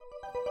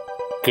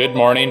Good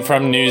morning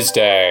from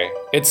Newsday.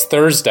 It's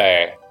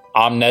Thursday.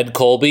 I'm Ned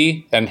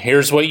Colby, and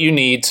here's what you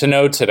need to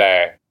know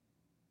today.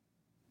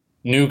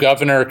 New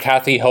Governor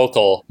Kathy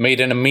Hochul made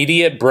an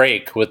immediate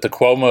break with the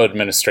Cuomo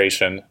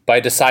administration by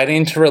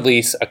deciding to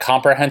release a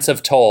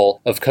comprehensive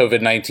toll of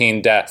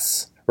COVID-19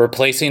 deaths,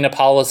 replacing a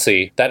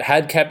policy that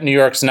had kept New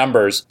York's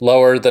numbers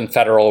lower than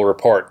federal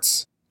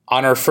reports.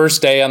 On her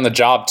first day on the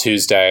job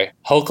Tuesday,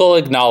 Hochul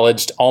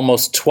acknowledged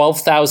almost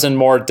 12,000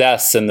 more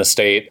deaths in the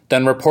state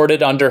than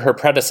reported under her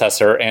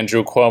predecessor,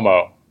 Andrew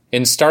Cuomo.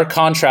 In stark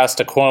contrast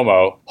to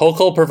Cuomo,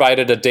 Hochul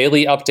provided a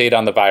daily update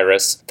on the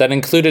virus that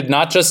included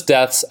not just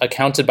deaths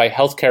accounted by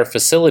healthcare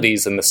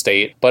facilities in the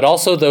state, but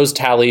also those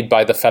tallied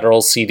by the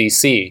federal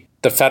CDC.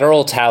 The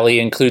federal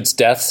tally includes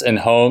deaths in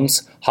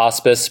homes,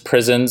 hospice,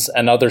 prisons,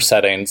 and other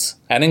settings,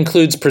 and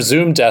includes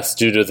presumed deaths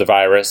due to the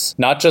virus,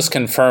 not just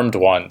confirmed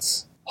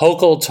ones.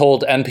 Hochul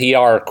told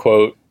NPR,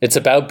 quote, "It's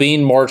about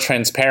being more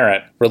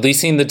transparent,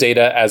 releasing the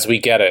data as we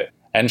get it."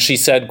 And she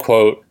said,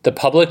 quote, "The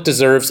public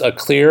deserves a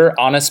clear,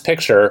 honest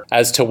picture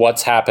as to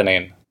what's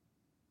happening."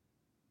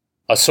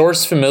 A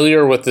source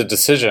familiar with the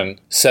decision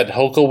said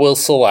Hochul will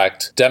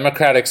select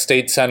Democratic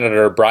State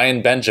Senator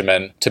Brian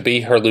Benjamin to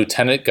be her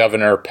lieutenant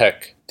governor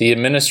pick. The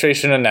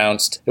administration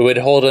announced it would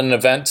hold an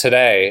event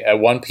today at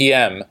 1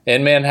 p.m.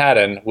 in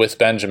Manhattan with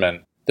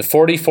Benjamin. The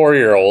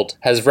 44-year-old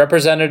has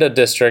represented a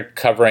district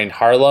covering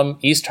Harlem,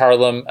 East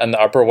Harlem, and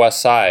the Upper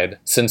West Side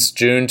since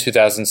June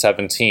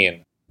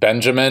 2017.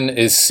 Benjamin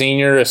is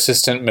Senior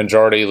Assistant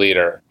Majority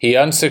Leader. He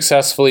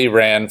unsuccessfully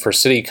ran for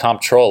City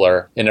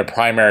Comptroller in a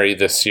primary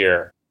this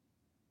year.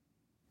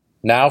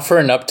 Now for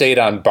an update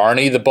on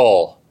Barney the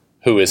Bull,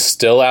 who is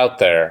still out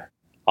there.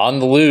 On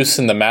the loose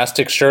in the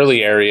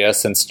Mastic-Shirley area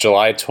since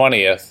July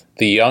 20th,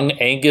 the young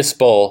Angus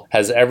bull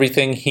has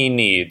everything he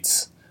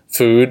needs: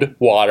 food,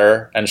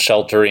 water, and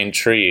sheltering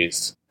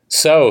trees.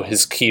 So,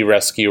 his key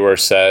rescuer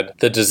said,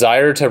 the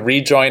desire to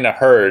rejoin a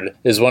herd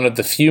is one of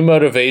the few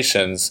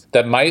motivations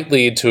that might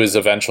lead to his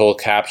eventual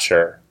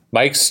capture.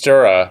 Mike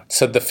Stura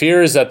said the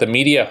fear is that the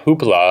media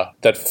hoopla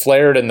that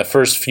flared in the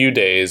first few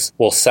days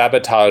will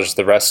sabotage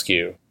the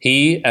rescue.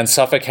 He and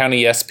Suffolk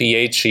County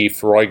SPA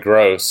Chief Roy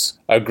Gross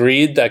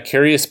agreed that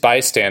curious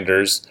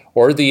bystanders,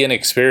 or the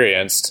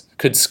inexperienced,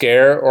 could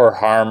scare or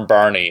harm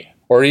Barney,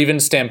 or even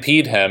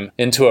stampede him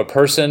into a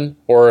person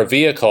or a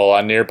vehicle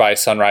on nearby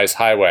Sunrise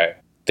Highway.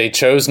 They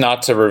chose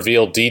not to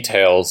reveal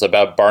details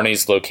about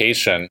Barney's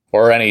location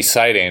or any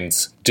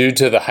sightings due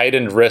to the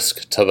heightened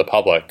risk to the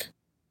public.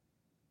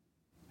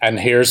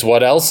 And here's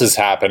what else is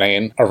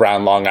happening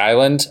around Long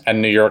Island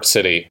and New York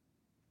City.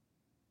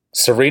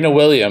 Serena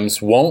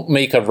Williams won't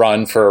make a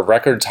run for a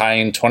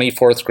record-tying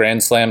 24th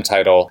Grand Slam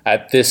title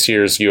at this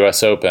year's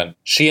U.S. Open.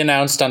 She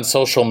announced on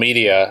social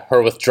media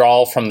her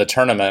withdrawal from the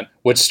tournament,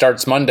 which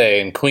starts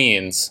Monday in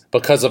Queens,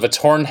 because of a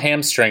torn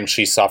hamstring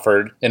she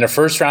suffered in a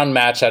first-round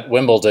match at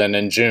Wimbledon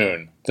in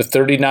June. The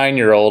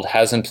 39-year-old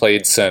hasn't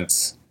played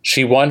since.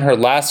 She won her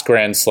last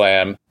Grand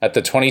Slam at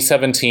the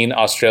 2017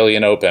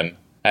 Australian Open,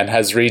 and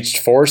has reached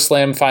 4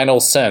 Slam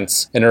finals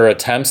since in her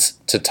attempts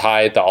to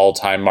tie the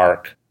all-time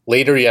mark.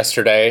 Later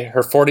yesterday,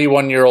 her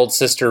 41-year-old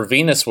sister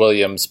Venus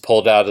Williams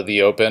pulled out of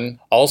the Open,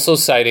 also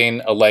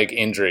citing a leg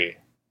injury.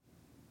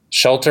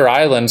 Shelter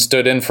Island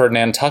stood in for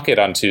Nantucket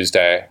on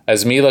Tuesday,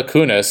 as Mila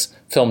Kunis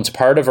filmed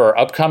part of her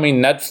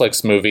upcoming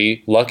Netflix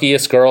movie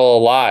Luckiest Girl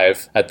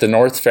Alive at the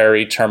North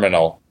Ferry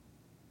Terminal.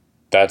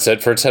 That's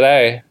it for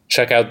today.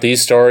 Check out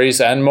these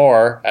stories and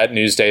more at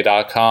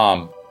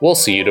Newsday.com. We'll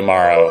see you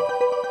tomorrow.